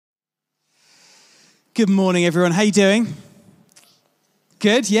Good morning, everyone. How you doing?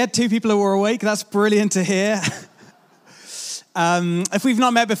 Good? Yeah, 2 people who are awake. That's brilliant to hear. If we've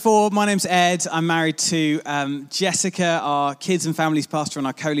not met before, my name's Ed. I'm married to Jessica, our kids and families pastor, and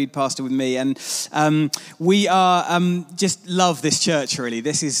our co-lead pastor with me. And we are just love this church, really.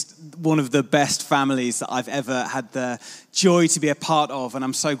 This is one of the best families that I've ever had the joy to be a part of, and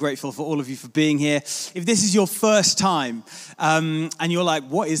I'm so grateful for all of you for being here. If this is your first time and you're like,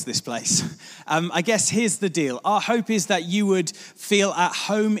 what is this place? I guess here's the deal. Our hope is that you would feel at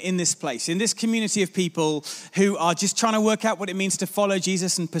home in this place, in this community of people who are just trying to work out what it means to follow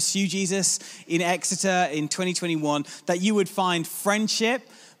Jesus and pursue Jesus in Exeter in 2021, that you would find friendship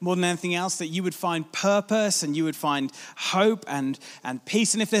more than anything else, that you would find purpose and you would find hope and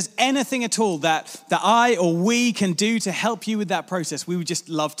peace. And if there's anything at all that I or we can do to help you with that process, we would just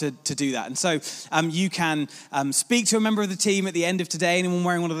love to do that. And so you can speak to a member of the team at the end of today. Anyone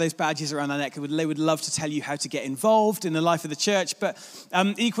wearing one of those badges around their neck, they would love to tell you how to get involved in the life of the church. But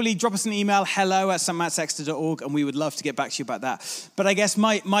equally, drop us an email, hello@stmatsexeter.org, and we would love to get back to you about that. But I guess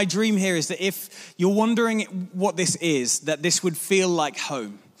my dream here is that if you're wondering what this is, that this would feel like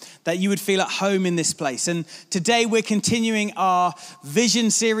home, that you would feel at home in this place. And today we're continuing our vision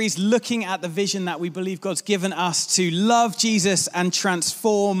series, looking at the vision that we believe God's given us to love Jesus and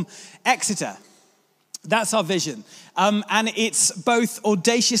transform Exeter. That's our vision. And it's both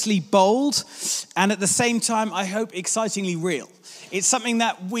audaciously bold and at the same time, I hope, excitingly real. It's something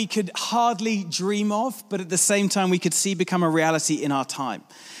that we could hardly dream of, but at the same time we could see become a reality in our time.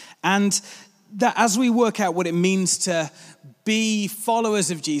 And that as we work out what it means to be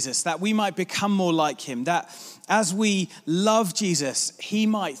followers of Jesus, that we might become more like him, that as we love Jesus, he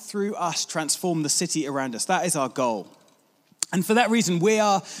might, through us, transform the city around us. That is our goal. And for that reason, we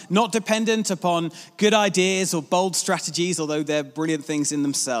are not dependent upon good ideas or bold strategies, although they're brilliant things in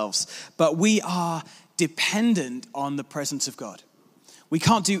themselves, but we are dependent on the presence of God. We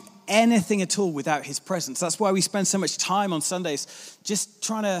can't do anything at all without his presence. That's why we spend so much time on Sundays just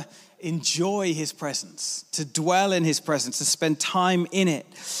trying to enjoy his presence, to dwell in his presence, to spend time in it.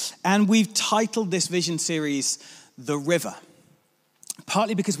 And we've titled this vision series, The River.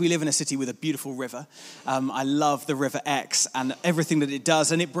 Partly because we live in a city with a beautiful river. I love the River Exe and everything that it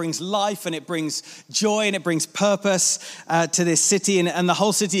does. And it brings life and it brings joy and it brings purpose to this city. And the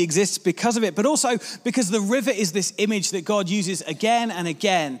whole city exists because of it. But also because the river is this image that God uses again and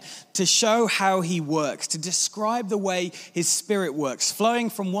again to show how he works, to describe the way his spirit works,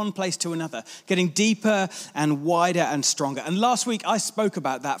 flowing from one place to another, getting deeper and wider and stronger. And last week I spoke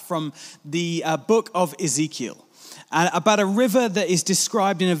about that from the book of Ezekiel. And about a river that is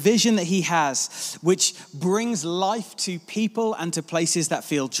described in a vision that he has, which brings life to people and to places that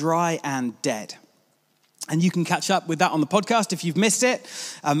feel dry and dead. And you can catch up with that on the podcast if you've missed it.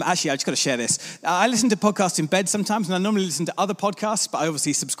 Actually, I just got to share this. I listen to podcasts in bed sometimes, and I normally listen to other podcasts, but I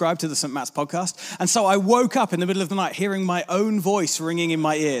obviously subscribe to the St. Matt's podcast. And so I woke up in the middle of the night hearing my own voice ringing in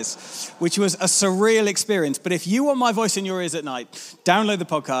my ears, which was a surreal experience. But if you want my voice in your ears at night, download the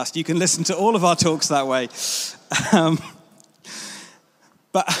podcast. You can listen to all of our talks that way.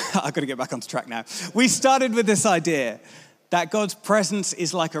 But I've got to get back onto track now. We started with this idea that God's presence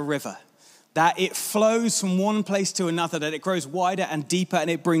is like a river, that it flows from one place to another, that it grows wider and deeper and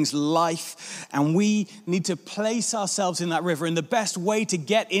it brings life. And we need to place ourselves in that river. And the best way to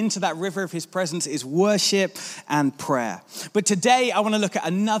get into that river of his presence is worship and prayer. But today I want to look at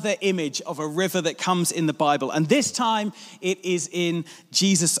another image of a river that comes in the Bible. And this time it is in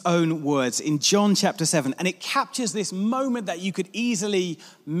Jesus' own words in John chapter 7. And it captures this moment that you could easily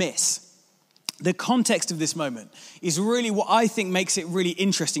miss. The context of this moment is really what I think makes it really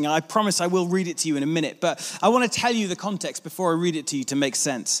interesting. And I promise I will read it to you in a minute, but I want to tell you the context before I read it to you to make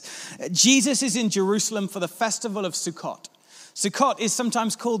sense. Jesus is in Jerusalem for the festival of Sukkot. Sukkot is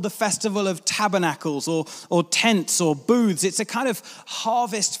sometimes called the festival of tabernacles or tents or booths. It's a kind of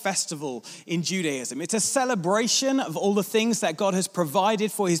harvest festival in Judaism. It's a celebration of all the things that God has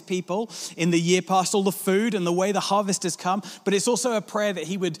provided for his people in the year past, all the food and the way the harvest has come. But it's also a prayer that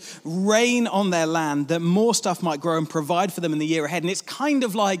he would rain on their land, that more stuff might grow and provide for them in the year ahead. And it's kind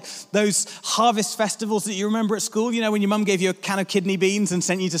of like those harvest festivals that you remember at school, you know, when your mum gave you a can of kidney beans and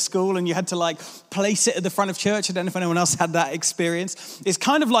sent you to school and you had to like place it at the front of church. I don't know if anyone else had that experience. It's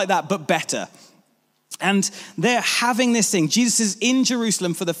kind of like that, but better. And they're having this thing. Jesus is in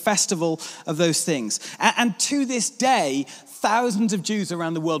Jerusalem for the festival of those things. And to this day, thousands of Jews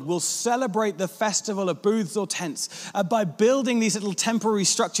around the world will celebrate the festival of booths or tents by building these little temporary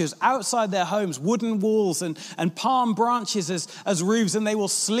structures outside their homes, wooden walls and palm branches as roofs, and they will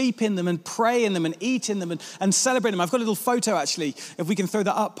sleep in them and pray in them and eat in them and celebrate them. I've got a little photo, actually, if we can throw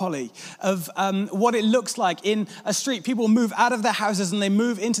that up, Polly, of what it looks like in a street. People move out of their houses and they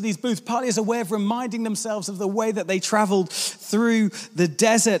move into these booths, partly as a way of reminding themselves of the way that they traveled through the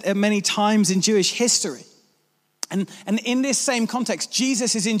desert at many times in Jewish history. And in this same context,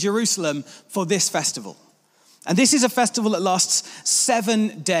 Jesus is in Jerusalem for this festival. And this is a festival that lasts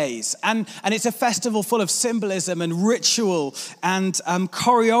 7 days. And it's a festival full of symbolism and ritual and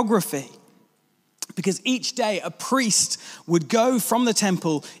choreography. Because each day a priest would go from the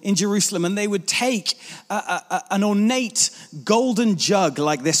temple in Jerusalem and they would take an ornate golden jug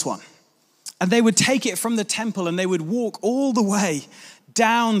like this one. And they would take it from the temple and they would walk all the way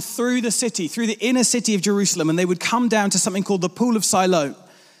down through the city, through the inner city of Jerusalem, and they would come down to something called the Pool of Siloam.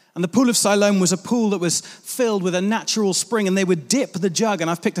 And the Pool of Siloam was a pool that was filled with a natural spring, and they would dip the jug, and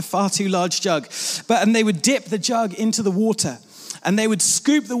I've picked a far too large jug, and they would dip the jug into the water, and they would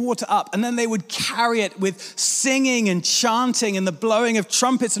scoop the water up, and then they would carry it with singing and chanting and the blowing of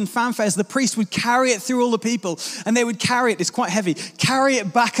trumpets and fanfares. The priest would carry it through all the people, and they would carry it, it's quite heavy, carry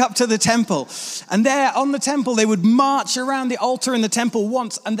it back up to the temple. And there on the temple, they would march around the altar in the temple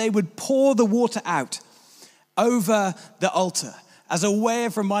once, and they would pour the water out over the altar as a way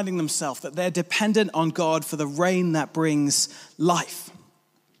of reminding themselves that they're dependent on God for the rain that brings life.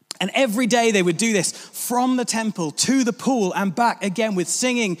 And every day they would do this from the temple to the pool and back again with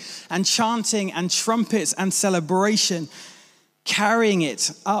singing and chanting and trumpets and celebration, carrying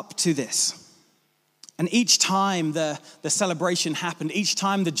it up to this. And each time the celebration happened, each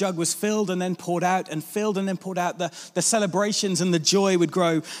time the jug was filled and then poured out and filled and then poured out, the celebrations and the joy would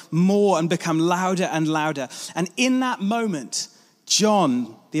grow more and become louder and louder. And in that moment,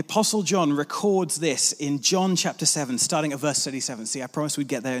 John, the Apostle John, records this in John chapter 7, starting at verse 37. See, I promised we'd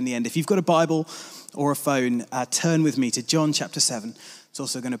get there in the end. If you've got a Bible or a phone, turn with me to John chapter 7. It's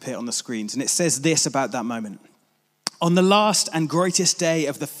also going to appear on the screens. And it says this about that moment. On the last and greatest day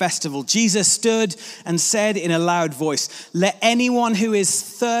of the festival, Jesus stood and said in a loud voice, "Let anyone who is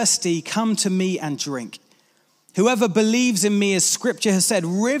thirsty come to me and drink. Whoever believes in me, as scripture has said,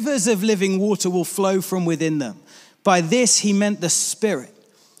 rivers of living water will flow from within them." By this he meant the Spirit,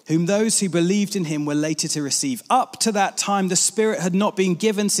 whom those who believed in him were later to receive. Up to that time, the Spirit had not been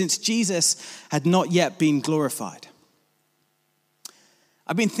given since Jesus had not yet been glorified.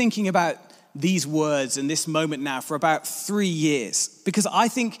 I've been thinking about these words and this moment now for about 3 years, because I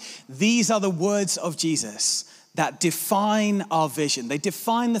think these are the words of Jesus that define our vision. They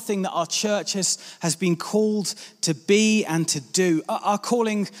define the thing that our church has been called to be and to do. Our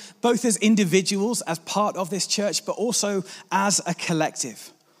calling both as individuals, as part of this church, but also as a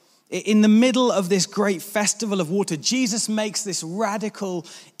collective. In the middle of this great festival of water, Jesus makes this radical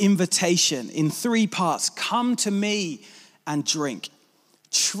invitation in 3 parts. Come to me and drink.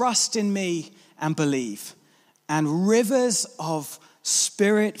 Trust in me and believe. And rivers of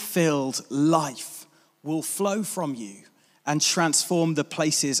Spirit-filled life will flow from you and transform the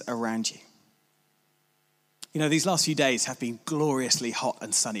places around you. You know, these last few days have been gloriously hot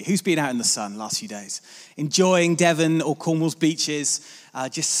and sunny. Who's been out in the sun last few days? Enjoying Devon or Cornwall's beaches,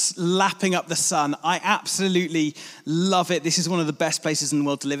 just lapping up the sun. I absolutely love it. This is one of the best places in the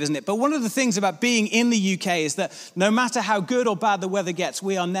world to live, isn't it? But one of the things about being in the UK is that no matter how good or bad the weather gets,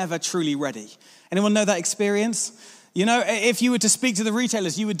 we are never truly ready. Anyone know that experience? You know, if you were to speak to the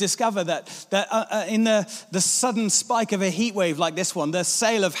retailers, you would discover that in the sudden spike of a heat wave like this one, the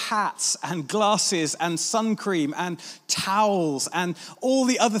sale of hats and glasses and sun cream and towels and all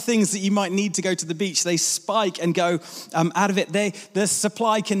the other things that you might need to go to the beach, they spike and go out of it. The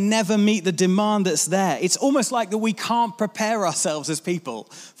supply can never meet the demand that's there. It's almost like that we can't prepare ourselves as people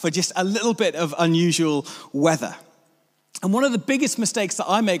for just a little bit of unusual weather. And one of the biggest mistakes that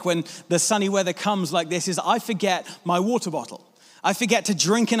I make when the sunny weather comes like this is I forget my water bottle. I forget to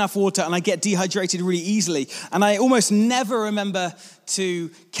drink enough water and I get dehydrated really easily. And I almost never remember to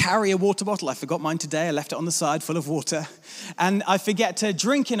carry a water bottle. I forgot mine today. I left it on the side full of water. And I forget to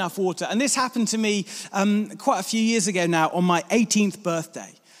drink enough water. And this happened to me quite a few years ago now on my 18th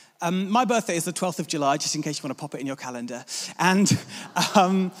birthday. My birthday is the 12th of July, just in case you want to pop it in your calendar. And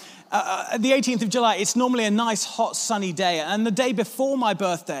the 18th of July, it's normally a nice, hot, sunny day. And the day before my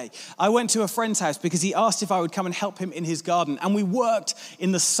birthday, I went to a friend's house because he asked if I would come and help him in his garden. And we worked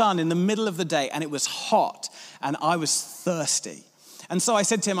in the sun in the middle of the day, and it was hot, and I was thirsty. And so I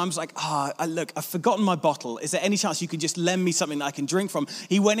said to him, I was like, look, I've forgotten my bottle. Is there any chance you could just lend me something that I can drink from?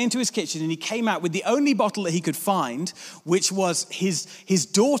 He went into his kitchen and he came out with the only bottle that he could find, which was his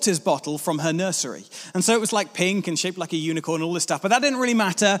daughter's bottle from her nursery. And so it was like pink and shaped like a unicorn and all this stuff. But that didn't really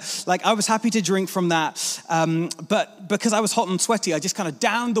matter. Like, I was happy to drink from that. But because I was hot and sweaty, I just kind of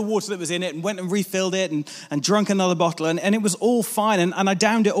downed the water that was in it and went and refilled it and drunk another bottle. And it was all fine. And I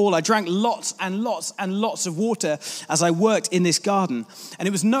downed it all. I drank lots and lots and lots of water as I worked in this garden. And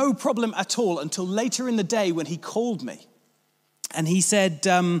it was no problem at all until later in the day when he called me. And he said,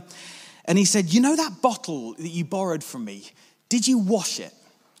 you know that bottle that you borrowed from me? Did you wash it?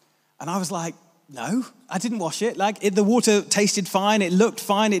 And I was like, no, I didn't wash it. The water tasted fine. It looked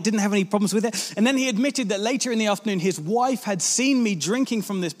fine. It didn't have any problems with it. And then he admitted that later in the afternoon, his wife had seen me drinking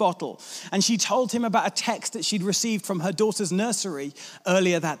from this bottle. And she told him about a text that she'd received from her daughter's nursery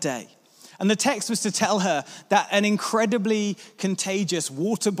earlier that day. And the text was to tell her that an incredibly contagious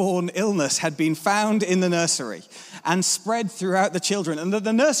waterborne illness had been found in the nursery and spread throughout the children, and that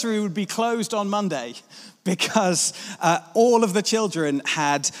the nursery would be closed on Monday because all of the children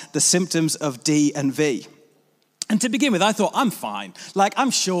had the symptoms of D and V. And to begin with, I thought, I'm fine.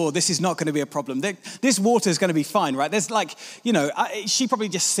 I'm sure this is not going to be a problem. This water is going to be fine, right? There's she probably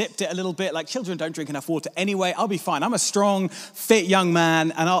just sipped it a little bit. Children don't drink enough water anyway. I'll be fine. I'm a strong, fit young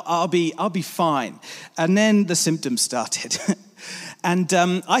man, and I'll be fine. And then the symptoms started. And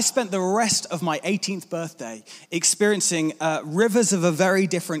I spent the rest of my 18th birthday experiencing rivers of a very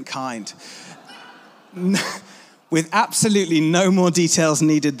different kind, with absolutely no more details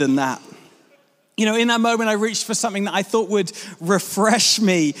needed than that. In that moment, I reached for something that I thought would refresh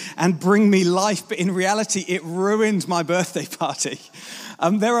me and bring me life, but in reality, it ruined my birthday party.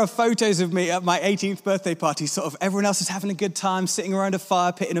 There are photos of me at my 18th birthday party, sort of everyone else is having a good time, sitting around a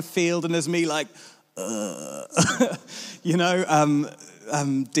fire pit in a field, and there's me D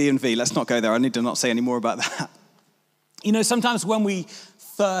and V. Let's not go there. I need to not say any more about that. Sometimes when we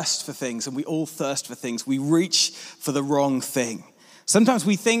thirst for things, and we all thirst for things, we reach for the wrong thing. Sometimes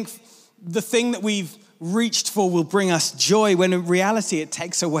we think the thing that we've reached for will bring us joy, when in reality it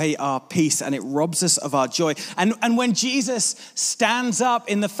takes away our peace and it robs us of our joy. And when Jesus stands up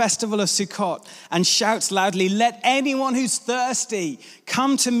in the festival of Sukkot and shouts loudly, "Let anyone who's thirsty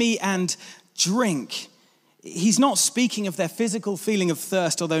come to me and drink," he's not speaking of their physical feeling of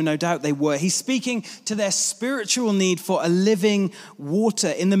thirst, although no doubt they were. He's speaking to their spiritual need for a living water.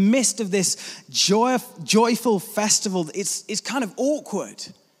 In the midst of this joyful festival, it's kind of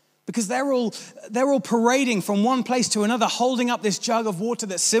awkward, because they're all parading from one place to another, holding up this jug of water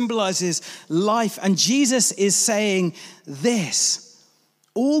that symbolizes life. And Jesus is saying this: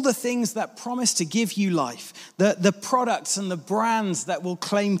 all the things that promise to give you life, the products and the brands that will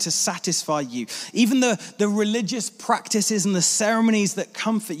claim to satisfy you, even the religious practices and the ceremonies that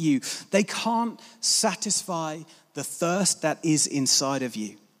comfort you, they can't satisfy the thirst that is inside of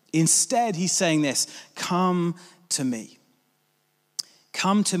you. Instead, he's saying this: come to me.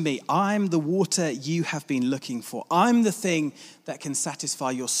 Come to me. I'm the water you have been looking for. I'm the thing that can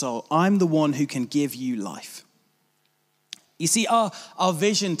satisfy your soul. I'm the one who can give you life. You see, our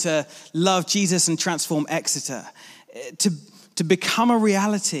vision to love Jesus and transform Exeter, to become a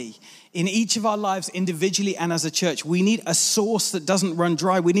reality in each of our lives individually and as a church, we need a source that doesn't run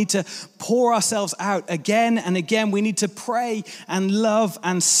dry. We need to pour ourselves out again and again. We need to pray and love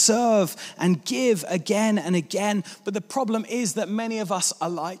and serve and give again and again. But the problem is that many of us are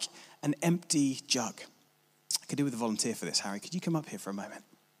like an empty jug. I could do with a volunteer for this, Harry. Could you come up here for a moment?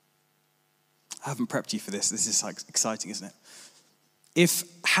 I haven't prepped you for this. This is exciting, isn't it? If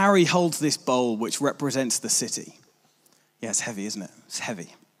Harry holds this bowl, which represents the city, yeah, it's heavy, isn't it? It's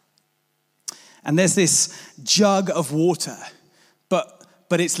heavy. And there's this jug of water, but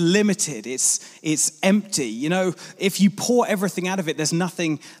it's limited, it's empty. If you pour everything out of it, there's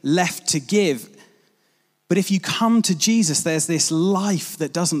nothing left to give. But if you come to Jesus, there's this life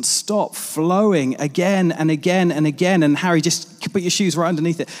that doesn't stop flowing again and again and again. And Harry, just put your shoes right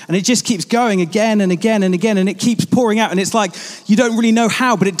underneath it. And it just keeps going again and again and again. And it keeps pouring out. And it's like, you don't really know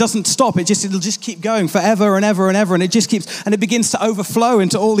how, but it doesn't stop. It'll just keep going forever and ever and ever. And it just keeps, and it begins to overflow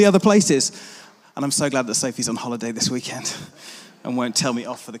into all the other places. And I'm so glad that Sophie's on holiday this weekend and won't tell me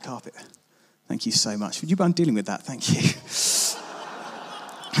off for the carpet. Thank you so much. Would you mind dealing with that? Thank you.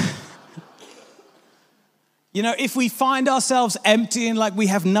 If we find ourselves empty and like we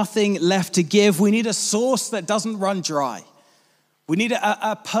have nothing left to give, we need a source that doesn't run dry. We need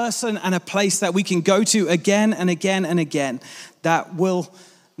a person and a place that we can go to again and again and again, that will,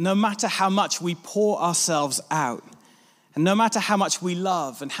 no matter how much we pour ourselves out, and no matter how much we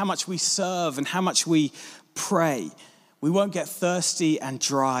love and how much we serve and how much we pray, We won't get thirsty and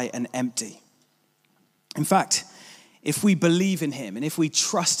dry and empty. In fact, if we believe in him and if we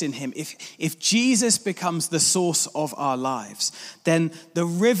trust in him, if Jesus becomes the source of our lives, then the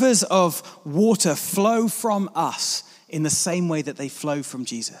rivers of water flow from us in the same way that they flow from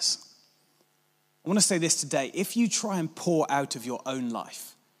Jesus. I want to say this today. If you try and pour out of your own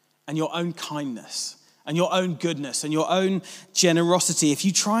life and your own kindness and your own goodness and your own generosity, if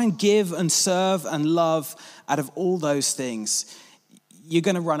you try and give and serve and love out of all those things, you're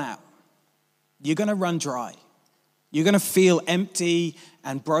going to run out. You're going to run dry. You're going to feel empty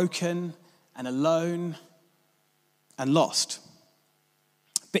and broken and alone and lost.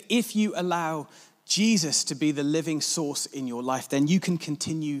 But if you allow Jesus to be the living source in your life, then you can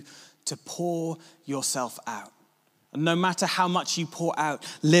continue to pour yourself out. And no matter how much you pour out,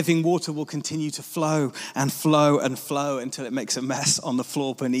 living water will continue to flow and flow and flow until it makes a mess on the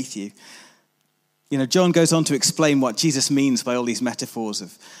floor beneath you. You know, John goes on to explain what Jesus means by all these metaphors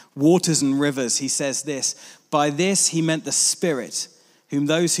of waters and rivers. He says this, by this he meant the Spirit, whom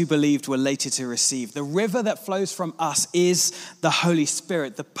those who believed were later to receive. The river that flows from us is the Holy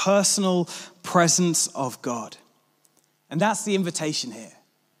Spirit, the personal presence of God. And that's the invitation here.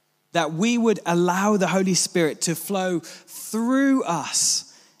 That we would allow the Holy Spirit to flow through us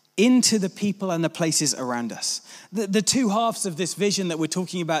into the people and the places around us. The two halves of this vision that we're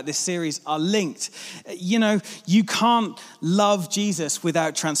talking about this series are linked. You know, you can't love Jesus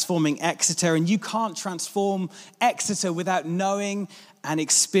without transforming Exeter, and you can't transform Exeter without knowing and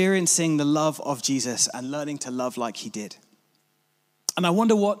experiencing the love of Jesus and learning to love like he did. And I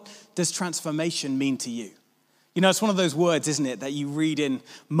wonder, what does transformation mean to you? You know, it's one of those words, isn't it, that you read in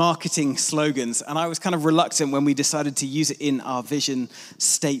marketing slogans. And I was kind of reluctant when we decided to use it in our vision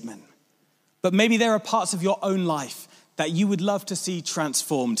statement. But maybe there are parts of your own life that you would love to see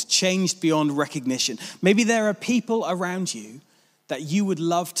transformed, changed beyond recognition. Maybe there are people around you that you would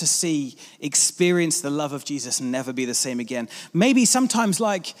love to see experience the love of Jesus and never be the same again. Maybe sometimes,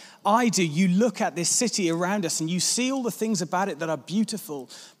 like I do, you look at this city around us and you see all the things about it that are beautiful,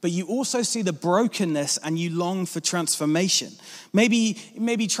 but you also see the brokenness and you long for transformation. Maybe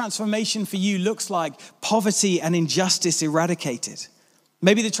transformation for you looks like poverty and injustice eradicated.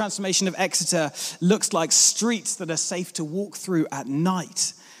 Maybe the transformation of Exeter looks like streets that are safe to walk through at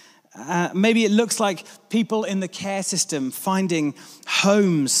night. Maybe it looks like people in the care system finding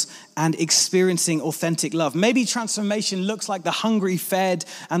homes and experiencing authentic love. Maybe transformation looks like the hungry fed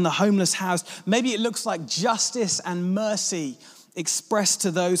and the homeless housed. Maybe it looks like justice and mercy expressed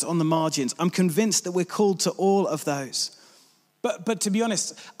to those on the margins. I'm convinced that we're called to all of those. But to be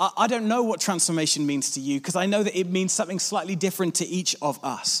honest, I don't know what transformation means to you, because I know that it means something slightly different to each of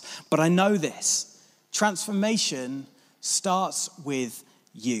us. But I know this: transformation starts with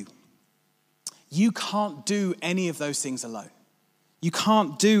you. You can't do any of those things alone. You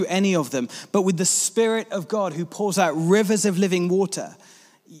can't do any of them. But with the Spirit of God who pours out rivers of living water,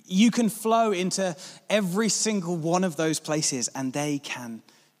 you can flow into every single one of those places and they can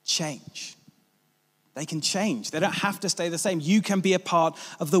change. They can change. They don't have to stay the same. You can be a part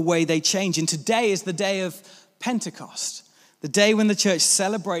of the way they change. And today is the day of Pentecost, the day when the church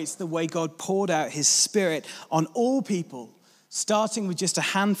celebrates the way God poured out his Spirit on all people, starting with just a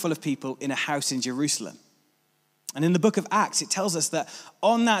handful of people in a house in Jerusalem. And in the book of Acts, it tells us that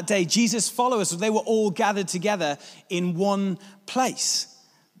on that day, Jesus' followers, they were all gathered together in one place.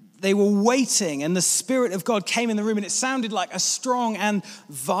 They were waiting, and the Spirit of God came in the room, and it sounded like a strong and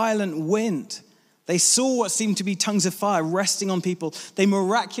violent wind. They saw what seemed to be tongues of fire resting on people. They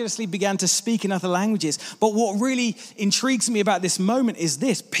miraculously began to speak in other languages. But what really intrigues me about this moment is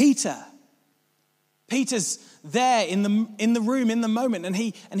this: Peter's there in the room, in the moment, and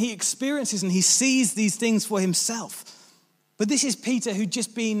he experiences and he sees these things for himself. But this is Peter, who'd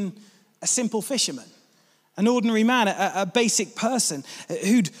just been a simple fisherman, an ordinary man, a basic person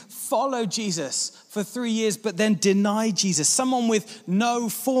who'd followed Jesus for 3 years but then denied Jesus. Someone with no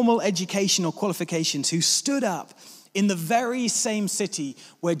formal education or qualifications who stood up in the very same city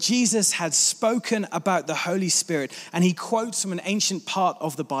where Jesus had spoken about the Holy Spirit. And he quotes from an ancient part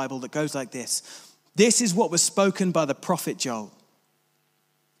of the Bible that goes like this: "This is what was spoken by the prophet Joel.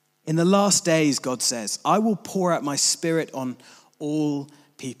 In the last days, God says, I will pour out my Spirit on all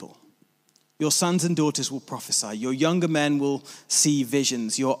people. Your sons and daughters will prophesy. Your younger men will see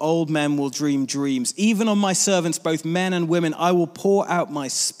visions. Your old men will dream dreams. Even on my servants, both men and women, I will pour out my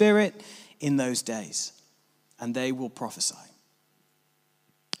Spirit in those days, and they will prophesy."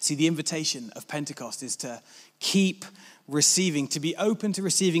 See, the invitation of Pentecost is to keep receiving, to be open to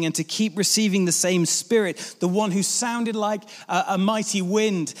receiving, and to keep receiving the same Spirit, the one who sounded like a mighty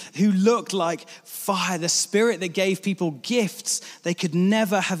wind, who looked like fire, the Spirit that gave people gifts they could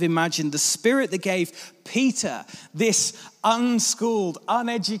never have imagined, the Spirit that gave Peter, this unschooled,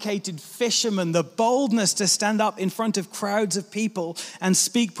 uneducated fisherman, the boldness to stand up in front of crowds of people and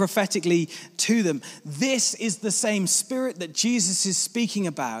speak prophetically to them. This is the same Spirit that Jesus is speaking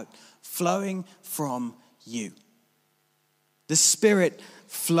about flowing from you. The Spirit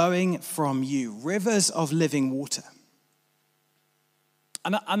flowing from you, rivers of living water.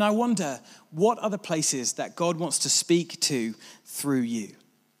 And I wonder, what are the places that God wants to speak to through you?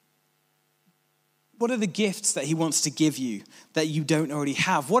 What are the gifts that he wants to give you that you don't already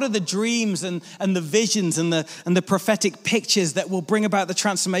have? What are the dreams and the visions and the prophetic pictures that will bring about the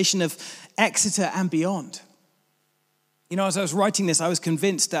transformation of Exeter and beyond? You know, as I was writing this, I was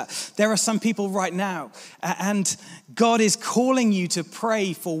convinced that there are some people right now, and God is calling you to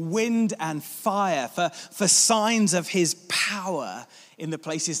pray for wind and fire, for signs of his power in the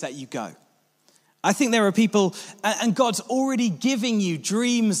places that you go. I think there are people, and God's already giving you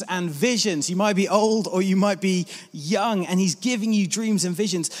dreams and visions. You might be old or you might be young, and he's giving you dreams and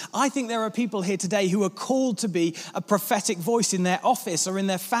visions. I think there are people here today who are called to be a prophetic voice in their office or in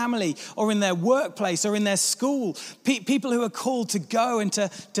their family or in their workplace or in their school. People who are called to go and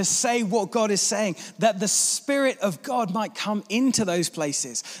to say what God is saying, that the Spirit of God might come into those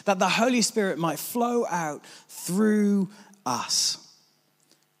places, that the Holy Spirit might flow out through us.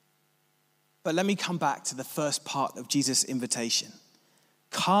 But let me come back to the first part of Jesus' invitation.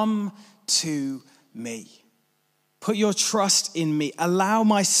 Come to me. Put your trust in me. Allow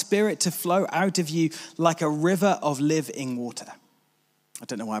my Spirit to flow out of you like a river of living water. I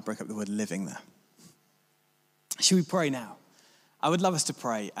don't know why I broke up the word living there. Should we pray now? I would love us to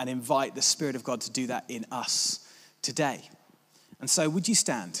pray and invite the Spirit of God to do that in us today. And so would you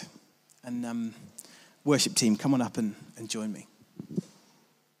stand? And worship team, come on up and join me.